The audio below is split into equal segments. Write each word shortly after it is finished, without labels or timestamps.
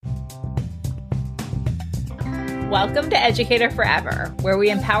Welcome to Educator Forever, where we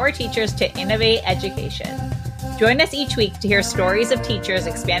empower teachers to innovate education. Join us each week to hear stories of teachers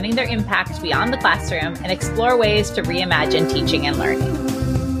expanding their impact beyond the classroom and explore ways to reimagine teaching and learning.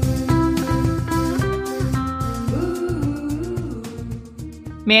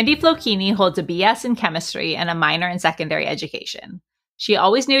 Mandy Flocchini holds a BS in chemistry and a minor in secondary education. She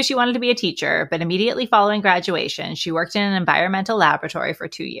always knew she wanted to be a teacher, but immediately following graduation, she worked in an environmental laboratory for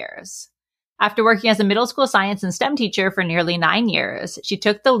 2 years. After working as a middle school science and STEM teacher for nearly 9 years, she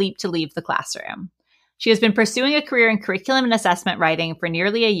took the leap to leave the classroom. She has been pursuing a career in curriculum and assessment writing for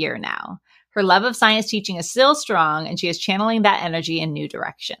nearly a year now. Her love of science teaching is still strong, and she is channeling that energy in new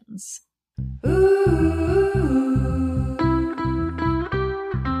directions.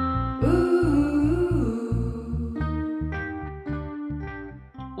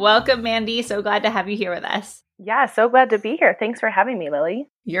 Welcome, Mandy. So glad to have you here with us. Yeah, so glad to be here. Thanks for having me, Lily.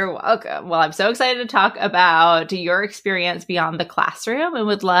 You're welcome. Well, I'm so excited to talk about your experience beyond the classroom and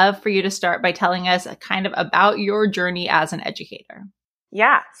would love for you to start by telling us kind of about your journey as an educator.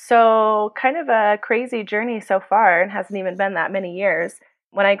 Yeah, so kind of a crazy journey so far, and hasn't even been that many years.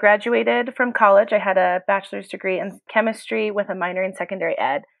 When I graduated from college, I had a bachelor's degree in chemistry with a minor in secondary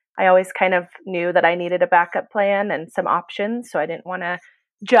ed. I always kind of knew that I needed a backup plan and some options, so I didn't want to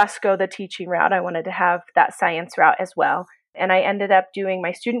just go the teaching route. I wanted to have that science route as well. And I ended up doing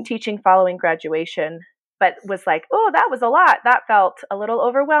my student teaching following graduation, but was like, oh, that was a lot. That felt a little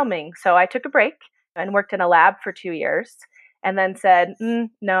overwhelming. So I took a break and worked in a lab for 2 years and then said,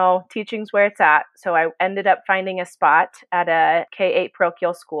 no, teaching's where it's at. So I ended up finding a spot at a K-8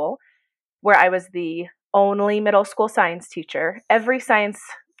 parochial school where I was the only middle school science teacher. Every science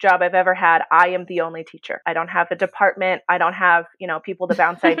job I've ever had, I am the only teacher. I don't have a department. I don't have, people to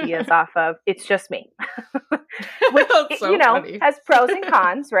bounce ideas off of. It's just me. Which, so funny. Has pros and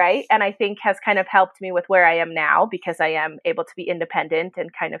cons, right? And I think has kind of helped me with where I am now because I am able to be independent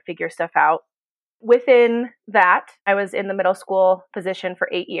and kind of figure stuff out. Within that, I was in the middle school position for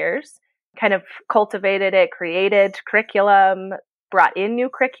 8 years, kind of cultivated it, created curriculum, brought in new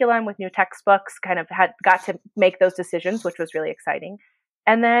curriculum with new textbooks, kind of got to make those decisions, which was really exciting.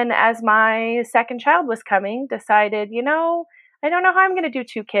 And then as my second child was coming, decided, I don't know how I'm going to do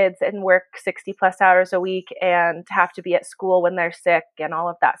 2 kids and work 60 plus hours a week and have to be at school when they're sick and all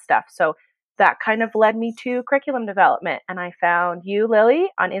of that stuff. So that kind of led me to curriculum development. And I found you, Lily,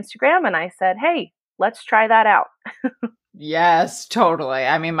 on Instagram. And I said, hey, let's try that out. Yes, totally.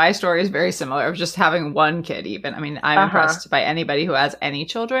 I mean, my story is very similar of just having 1 kid even. I mean, I'm impressed by anybody who has any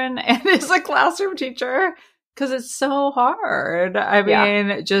children and is a classroom teacher. Because it's so hard. I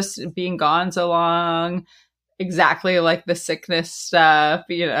mean, just being gone so long, exactly like the sickness stuff,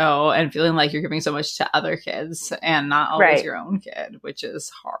 and feeling like you're giving so much to other kids and not always your own kid, which is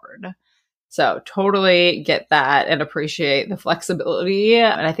hard. So totally get that and appreciate the flexibility.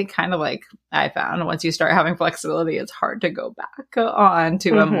 And I think kind of like I found once you start having flexibility, it's hard to go back on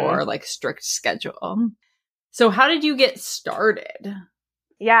to a more like strict schedule. So how did you get started?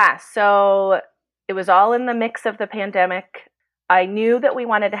 Yeah, so it was all in the mix of the pandemic. I knew that we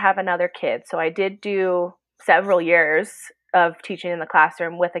wanted to have another kid. So I did do several years of teaching in the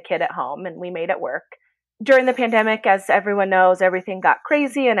classroom with a kid at home, and we made it work. During the pandemic, as everyone knows, everything got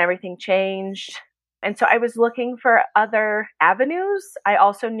crazy and everything changed. And so I was looking for other avenues. I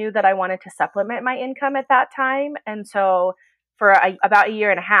also knew that I wanted to supplement my income at that time. And so for about a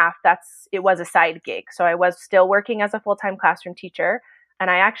year and a half, it was a side gig. So I was still working as a full-time classroom teacher. And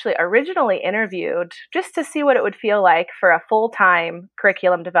I actually originally interviewed just to see what it would feel like for a full-time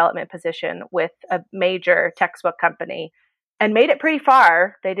curriculum development position with a major textbook company and made it pretty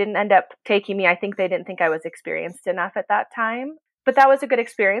far. They didn't end up taking me. I think they didn't think I was experienced enough at that time. But that was a good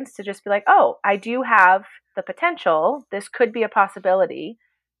experience to just be like, oh, I do have the potential. This could be a possibility.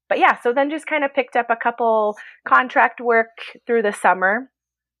 But yeah, so then just kind of picked up a couple contract work through the summer.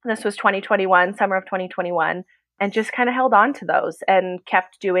 This was 2021, summer of 2021. And just kind of held on to those and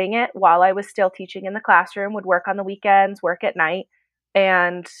kept doing it while I was still teaching in the classroom, would work on the weekends, work at night.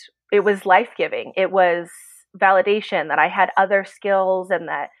 And it was life-giving. It was validation that I had other skills and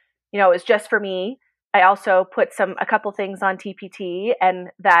that, it was just for me. I also put a couple things on TPT, and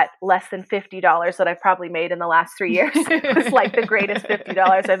that less than $50 that I've probably made in the last 3 years was like the greatest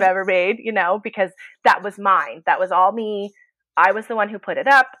 $50 I've ever made, because that was mine. That was all me. I was the one who put it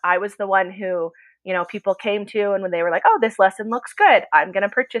up. I was the one who people came to, and when they were like, oh, this lesson looks good, I'm going to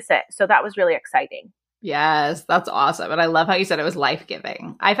purchase it. So that was really exciting. Yes, that's awesome. And I love how you said it was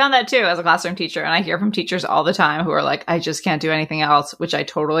life-giving. I found that too as a classroom teacher. And I hear from teachers all the time who are like, I just can't do anything else, which I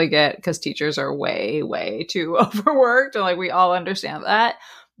totally get because teachers are way, way too overworked. And like, we all understand that.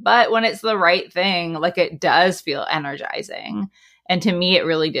 But when it's the right thing, like it does feel energizing. And to me, it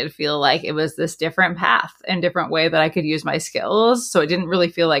really did feel like it was this different path and different way that I could use my skills. So it didn't really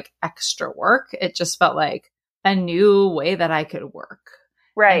feel like extra work. It just felt like a new way that I could work.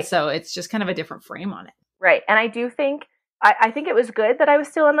 Right. And so it's just kind of a different frame on it. Right. And I do think, I think it was good that I was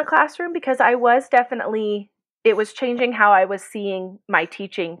still in the classroom because I was definitely, it was changing how I was seeing my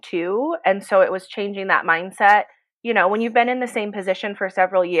teaching too. And so it was changing that mindset. You know, when you've been in the same position for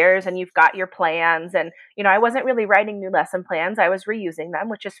several years and you've got your plans and, you know, I wasn't really writing new lesson plans. I was reusing them,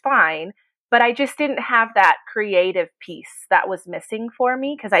 which is fine. But I just didn't have that creative piece that was missing for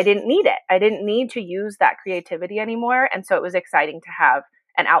me because I didn't need it. I didn't need to use that creativity anymore. And so it was exciting to have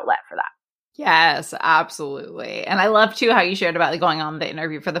an outlet for that. Yes, absolutely. And I love too how you shared about like going on the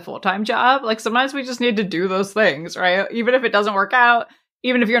interview for the full-time job. Like sometimes we just need to do those things, right? Even if it doesn't work out,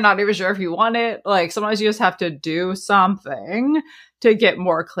 even if you're not even sure if you want it, like sometimes you just have to do something to get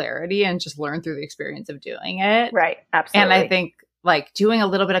more clarity and just learn through the experience of doing it. Right. Absolutely. And I think like doing a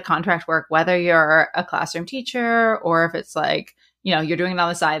little bit of contract work, whether you're a classroom teacher or if it's like, you know, you're doing it on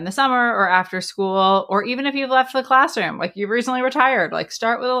the side in the summer or after school, or even if you've left the classroom, like you've recently retired, like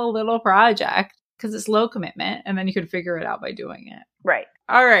start with a little project because it's low commitment and then you can figure it out by doing it. Right.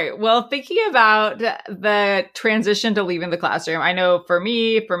 All right. Well, thinking about the transition to leaving the classroom, I know for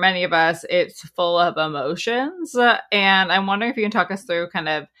me, for many of us, it's full of emotions. And I'm wondering if you can talk us through kind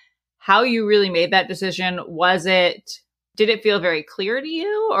of how you really made that decision. Did it feel very clear to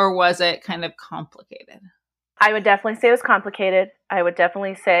you or was it kind of complicated? I would definitely say it was complicated. I would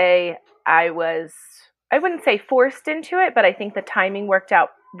definitely say I wouldn't say forced into it, but I think the timing worked out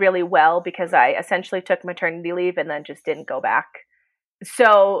really well because I essentially took maternity leave and then just didn't go back.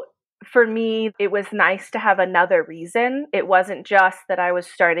 So for me, it was nice to have another reason. It wasn't just that I was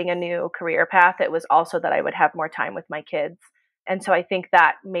starting a new career path. It was also that I would have more time with my kids. And so I think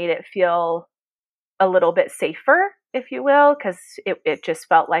that made it feel a little bit safer, if you will, because it just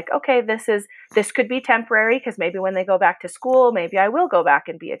felt like, okay, this could be temporary because maybe when they go back to school, maybe I will go back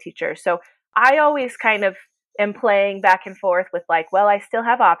and be a teacher. So I always kind of am playing back and forth with like, well, I still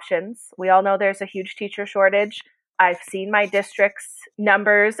have options. We all know there's a huge teacher shortage. I've seen my district's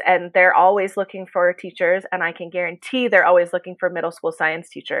numbers and they're always looking for teachers. And I can guarantee they're always looking for middle school science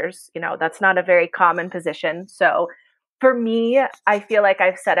teachers. You know, that's not a very common position. So for me, I feel like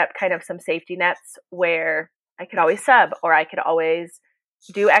I've set up kind of some safety nets where I could always sub or I could always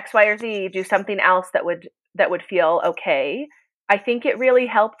do X, Y, or Z, do something else that would feel okay. I think it really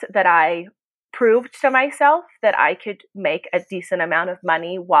helped that I proved to myself that I could make a decent amount of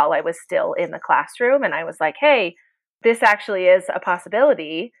money while I was still in the classroom. And I was like, hey, this actually is a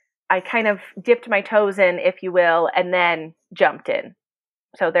possibility. I kind of dipped my toes in, if you will, and then jumped in.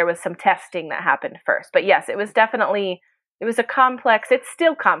 So there was some testing that happened first. But yes, it was it's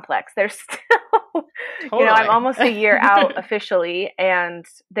still complex. There's still, Totally. I'm almost a year out officially, and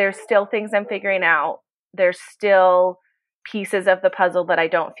there's still things I'm figuring out. There's still pieces of the puzzle that I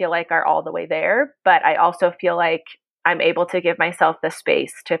don't feel like are all the way there, but I also feel like I'm able to give myself the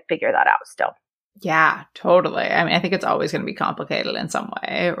space to figure that out still. Yeah, totally. I mean, I think it's always going to be complicated in some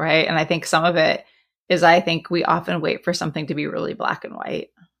way, right? And I think some of it is I think we often wait for something to be really black and white.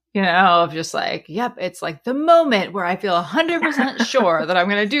 You know, of just like, yep, it's like the moment where I feel 100% sure that I'm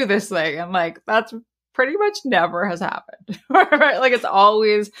going to do this thing. And like, that's pretty much never has happened, right? Like it's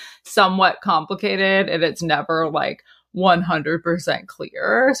always somewhat complicated and it's never like 100%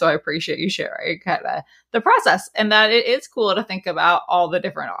 clear. So I appreciate you sharing kind of the process and that it is cool to think about all the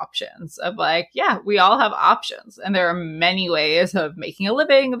different options of like, yeah, we all have options and there are many ways of making a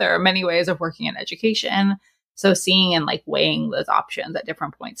living. There are many ways of working in education. So seeing and like weighing those options at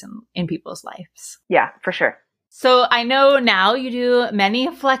different points in people's lives. Yeah, for sure. So I know now you do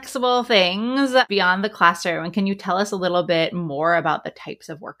many flexible things beyond the classroom. And can you tell us a little bit more about the types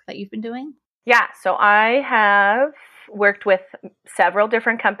of work that you've been doing? Yeah, so I have worked with several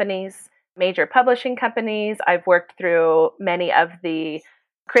different companies, major publishing companies. I've worked through many of the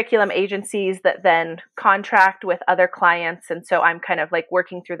curriculum agencies that then contract with other clients. And so I'm kind of like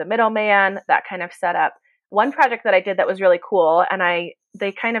working through the middleman, that kind of setup. One project that I did that was really cool, and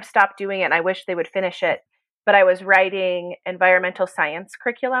they kind of stopped doing it, and I wish they would finish it, but I was writing environmental science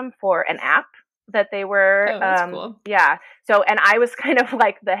curriculum for an app that they were, that's cool. Yeah. So, and I was kind of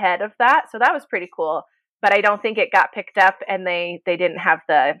like the head of that. So that was pretty cool, but I don't think it got picked up and they didn't have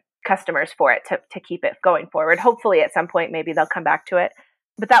the customers for it to keep it going forward. Hopefully at some point, maybe they'll come back to it,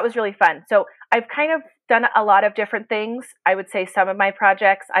 but that was really fun. So I've kind of done a lot of different things. I would say some of my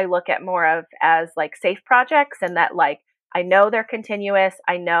projects I look at more of as like safe projects and that like, I know they're continuous.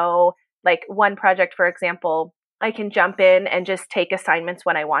 I know like one project, for example, I can jump in and just take assignments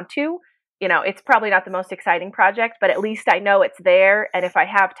when I want to. It's probably not the most exciting project, but at least I know it's there. And if I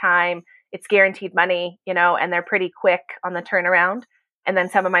have time, it's guaranteed money, and they're pretty quick on the turnaround. And then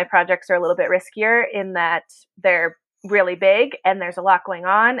some of my projects are a little bit riskier in that they're really big and there's a lot going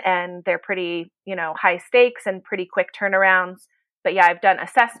on and they're pretty, high stakes and pretty quick turnarounds. But yeah, I've done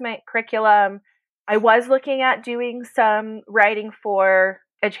assessment, curriculum. I was looking at doing some writing for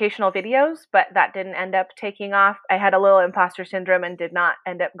educational videos, but that didn't end up taking off. I had a little imposter syndrome and did not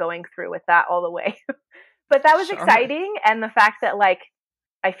end up going through with that all the way. But that was exciting. And the fact that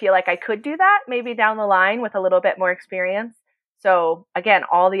I feel like I could do that maybe down the line with a little bit more experience. So again,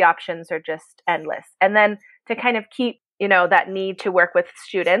 all the options are just endless. And then to kind of keep, that need to work with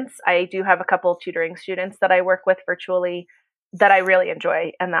students, I do have a couple tutoring students that I work with virtually that I really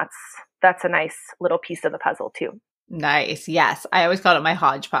enjoy. And that's a nice little piece of the puzzle too. Nice. Yes. I always called it my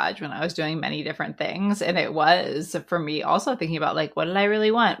hodgepodge when I was doing many different things. And it was for me also thinking about what did I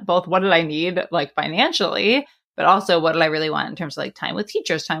really want? Both what did I need financially, but also what did I really want in terms of time with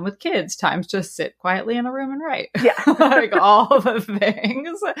teachers, time with kids, time to sit quietly in a room and write. Yeah. All the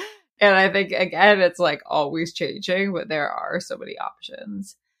things. And I think, again, it's always changing, but there are so many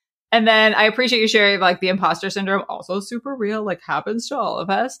options. And then I appreciate you sharing the imposter syndrome, also super real, happens to all of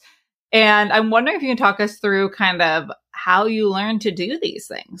us. And I'm wondering if you can talk us through kind of how you learned to do these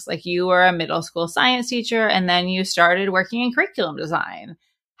things. You were a middle school science teacher and then you started working in curriculum design.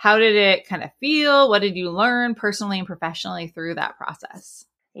 How did it kind of feel? What did you learn personally and professionally through that process?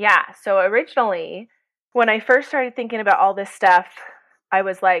 Yeah. So originally, when I first started thinking about all this stuff, I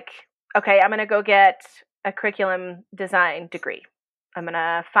was like, okay, I'm going to go get a curriculum design degree. I'm going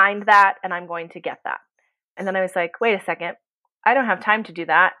to find that and I'm going to get that. And then I was like, wait a second. I don't have time to do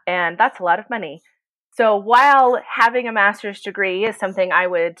that. And that's a lot of money. So while having a master's degree is something I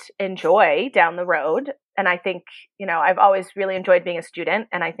would enjoy down the road, and I think, I've always really enjoyed being a student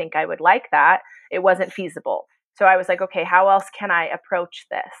and I think I would like that, it wasn't feasible. So I was like, okay, how else can I approach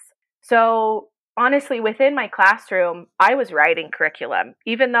this? So honestly, within my classroom, I was writing curriculum.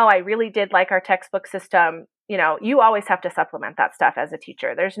 Even though I really did like our textbook system, you always have to supplement that stuff as a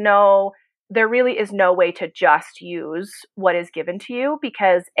teacher. There really is no way to just use what is given to you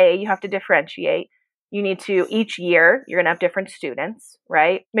because you have to differentiate. You need to, each year, you're going to have different students,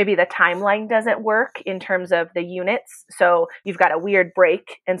 right? Maybe the timeline doesn't work in terms of the units. So you've got a weird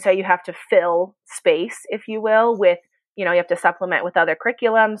break. And so you have to fill space, if you will, with, you have to supplement with other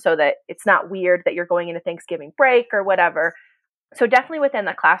curriculum so that it's not weird that you're going into Thanksgiving break or whatever. So definitely within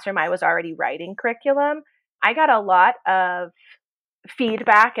the classroom, I was already writing curriculum. I got a lot of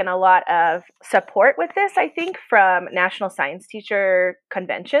feedback and a lot of support with this, I think, from National Science Teacher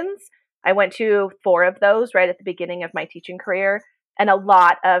conventions. I went to 4 of those right at the beginning of my teaching career. And a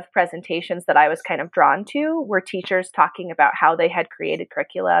lot of presentations that I was kind of drawn to were teachers talking about how they had created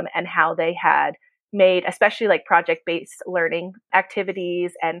curriculum and how they had made, especially project-based learning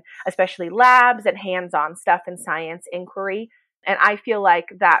activities and especially labs and hands-on stuff in science inquiry. And I feel like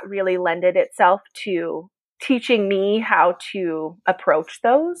that really lended itself to teaching me how to approach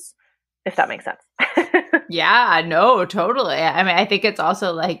those, if that makes sense. Yeah, no, totally. I mean, I think it's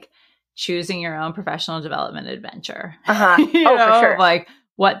also choosing your own professional development adventure. Uh-huh. For sure.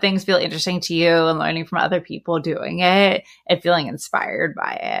 What things feel interesting to you and learning from other people doing it and feeling inspired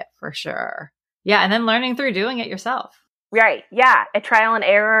by it for sure. Yeah. And then learning through doing it yourself. Right. Yeah. A trial and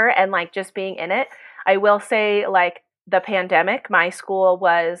error and just being in it. I will say the pandemic, my school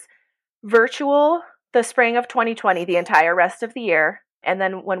was virtual the spring of 2020, the entire rest of the year. And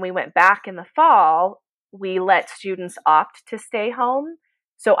then when we went back in the fall, we let students opt to stay home.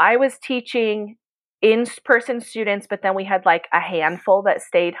 So I was teaching in-person students, but then we had a handful that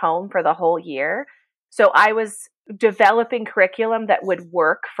stayed home for the whole year. So I was developing curriculum that would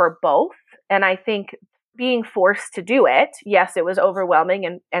work for both. And I think being forced to do it, yes, it was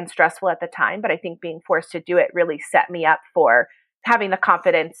overwhelming and stressful at the time, but I think being forced to do it really set me up for having the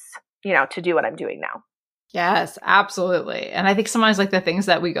confidence, to do what I'm doing now. Yes, absolutely. And I think sometimes the things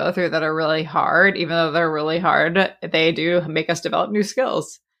that we go through that are really hard, even though they're really hard, they do make us develop new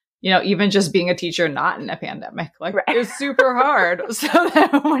skills. Even just being a teacher not in a pandemic, right, is super hard. So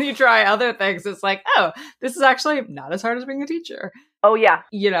then when you try other things, it's oh, this is actually not as hard as being a teacher. Oh, yeah.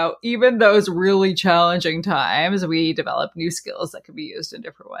 Even those really challenging times, we develop new skills that can be used in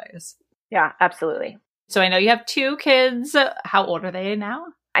different ways. Yeah, absolutely. So I know you have 2 kids. How old are they now?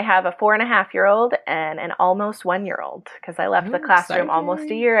 I have a 4.5-year-old and an almost 1-year-old because I left the classroom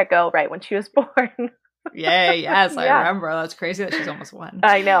almost a year ago, right when she was born. Yay, yes, I remember. That's crazy that she's almost 1.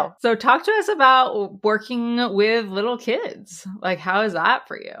 I know. So talk to us about working with little kids. How is that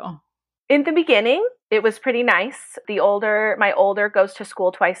for you? In the beginning, it was pretty nice. My older goes to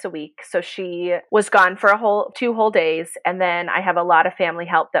school twice a week. So she was gone for 2 whole days. And then I have a lot of family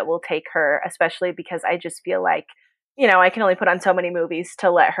help that will take her, especially because I just feel like, I can only put on so many movies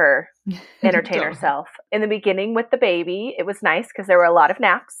to let her entertain herself. In the beginning with the baby, it was nice because there were a lot of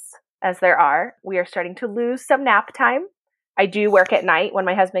naps, as there are. We are starting to lose some nap time. I do work at night when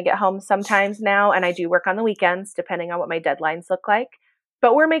my husband gets home sometimes now, and I do work on the weekends, depending on what my deadlines look like.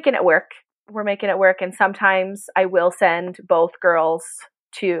 But we're making it work. And sometimes I will send both girls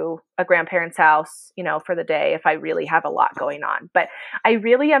to a grandparent's house, for the day if I really have a lot going on. But I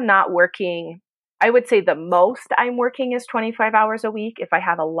really am not working. I would say the most I'm working is 25 hours a week if I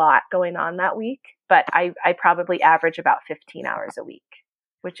have a lot going on that week. But I probably average about 15 hours a week,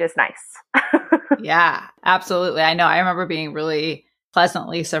 which is nice. Yeah, absolutely. I know. I remember being really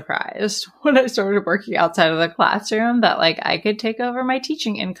pleasantly surprised when I started working outside of the classroom that I could take over my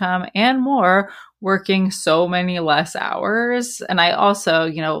teaching income and more working so many less hours. And I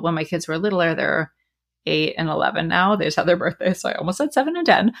also, when my kids were littler, they're 8 and 11 now. They just had their birthdays. So I almost said 7 and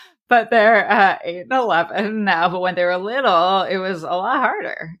 10, but they're 8 and 11 now. But when they were little, it was a lot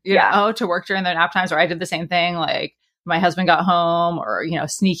harder, you know, to work during their nap times. Or I did the same thing. My husband got home or,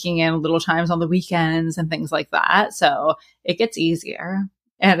 sneaking in little times on the weekends and things like that. So it gets easier.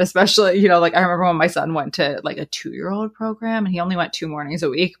 And especially, I remember when my son went to a 2-year-old program and he only went 2 mornings a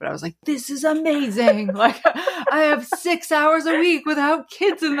week, but I was like, this is amazing. I have 6 hours a week without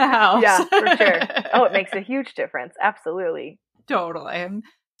kids in the house. Yeah, for sure. Oh, it makes a huge difference. Absolutely. Totally.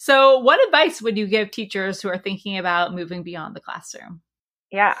 So what advice would you give teachers who are thinking about moving beyond the classroom?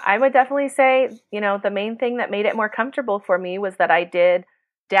 Yeah, I would definitely say, the main thing that made it more comfortable for me was that I did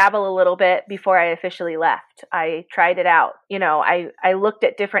dabble a little bit before I officially left. I tried it out. I looked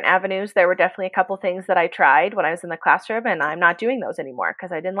at different avenues. There were definitely a couple things that I tried when I was in the classroom, and I'm not doing those anymore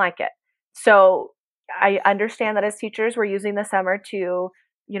because I didn't like it. So I understand that as teachers, we're using the summer to,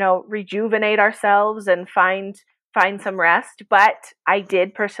 rejuvenate ourselves and find some rest. But I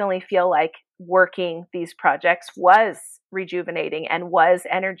did personally feel like working these projects was rejuvenating and was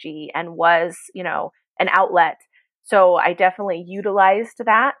energy and was, an outlet. So I definitely utilized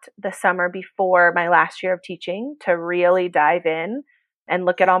that the summer before my last year of teaching to really dive in and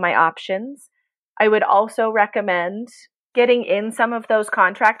look at all my options. I would also recommend getting in some of those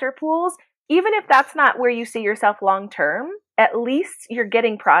contractor pools, even if that's not where you see yourself long term. At least you're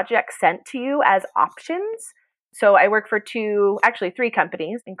getting projects sent to you as options. So I work for 3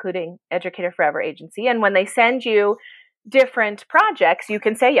 companies, including Educator Forever Agency. And when they send you different projects, you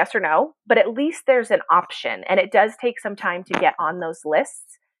can say yes or no, but at least there's an option. And it does take some time to get on those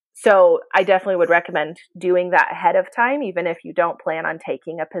lists. So I definitely would recommend doing that ahead of time, even if you don't plan on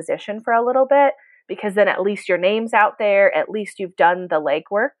taking a position for a little bit, because then at least your name's out there, at least you've done the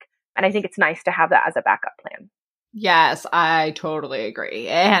legwork. And I think it's nice to have that as a backup plan. Yes, I totally agree.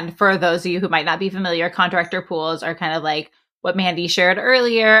 And for those of you who might not be familiar, contractor pools are kind of like what Mandy shared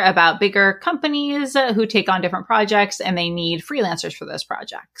earlier about bigger companies who take on different projects and they need freelancers for those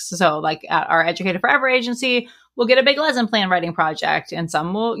projects. So at our Educator Forever agency, we'll get a big lesson plan writing project and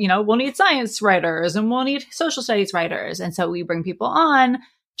some will, we'll need science writers and we'll need social studies writers. And so we bring people on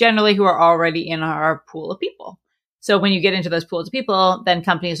generally who are already in our pool of people. So when you get into those pools of people, then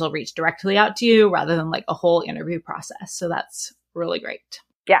companies will reach directly out to you rather than a whole interview process. So that's really great.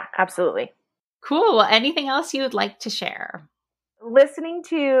 Yeah, absolutely. Cool. Well, anything else you would like to share? Listening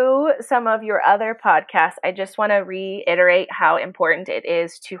to some of your other podcasts, I just want to reiterate how important it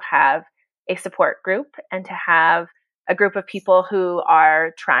is to have a support group and to have a group of people who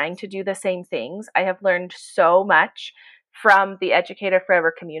are trying to do the same things. I have learned so much from the Educator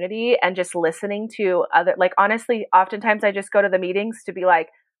Forever community and just listening to other, honestly, oftentimes I just go to the meetings to be like,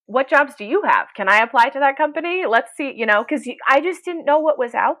 what jobs do you have? Can I apply to that company? Let's see, because I just didn't know what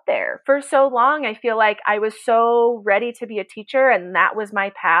was out there. For so long, I feel like I was so ready to be a teacher and that was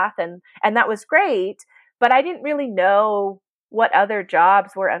my path and that was great, but I didn't really know what other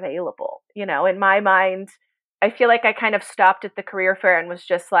jobs were available. In my mind, I feel like I kind of stopped at the career fair and was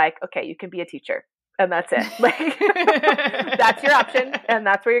just like, okay, you can be a teacher. And that's it. That's your option. And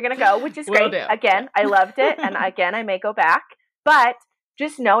that's where you're going to go, which is great. Again, I loved it. And again, I may go back. But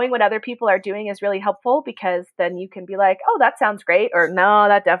just knowing what other people are doing is really helpful because then you can be like, oh, that sounds great. Or no,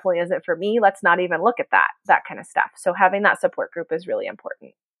 that definitely isn't for me. Let's not even look at that kind of stuff. So having that support group is really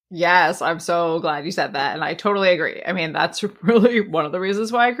important. Yes, I'm so glad you said that. And I totally agree. I mean, that's really one of the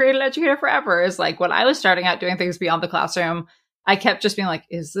reasons why I created Educator Forever is when I was starting out doing things beyond the classroom, I kept just being like,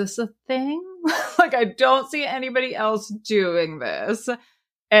 is this a thing? I don't see anybody else doing this.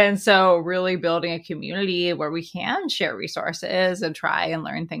 And so really building a community where we can share resources and try and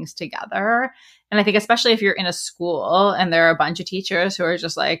learn things together. And I think especially if you're in a school and there are a bunch of teachers who are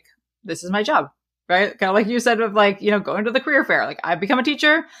just like, this is my job, right? Kind of like you said of like, going to the career fair, like I've become a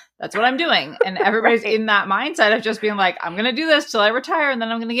teacher. That's what I'm doing. And everybody's in that mindset of just being like, I'm going to do this till I retire and then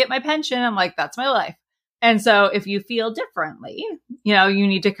I'm going to get my pension. I'm like, that's my life. And so if you feel differently, you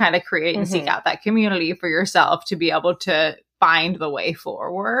need to kind of create and seek out that community for yourself to be able to find the way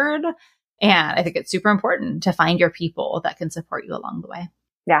forward. And I think it's super important to find your people that can support you along the way.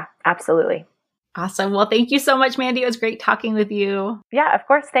 Yeah, absolutely. Awesome. Well, thank you so much, Mandy. It was great talking with you. Yeah, of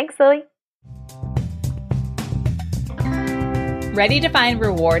course. Thanks, Lily. Ready to find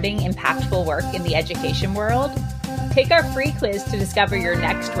rewarding, impactful work in the education world? Take our free quiz to discover your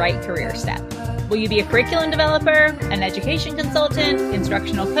next right career step. Will you be a curriculum developer, an education consultant,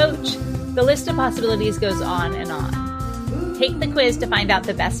 instructional coach? The list of possibilities goes on and on. Take the quiz to find out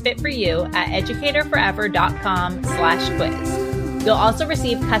the best fit for you at educatorforever.com/quiz. You'll also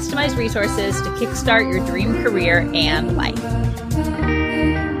receive customized resources to kickstart your dream career and life.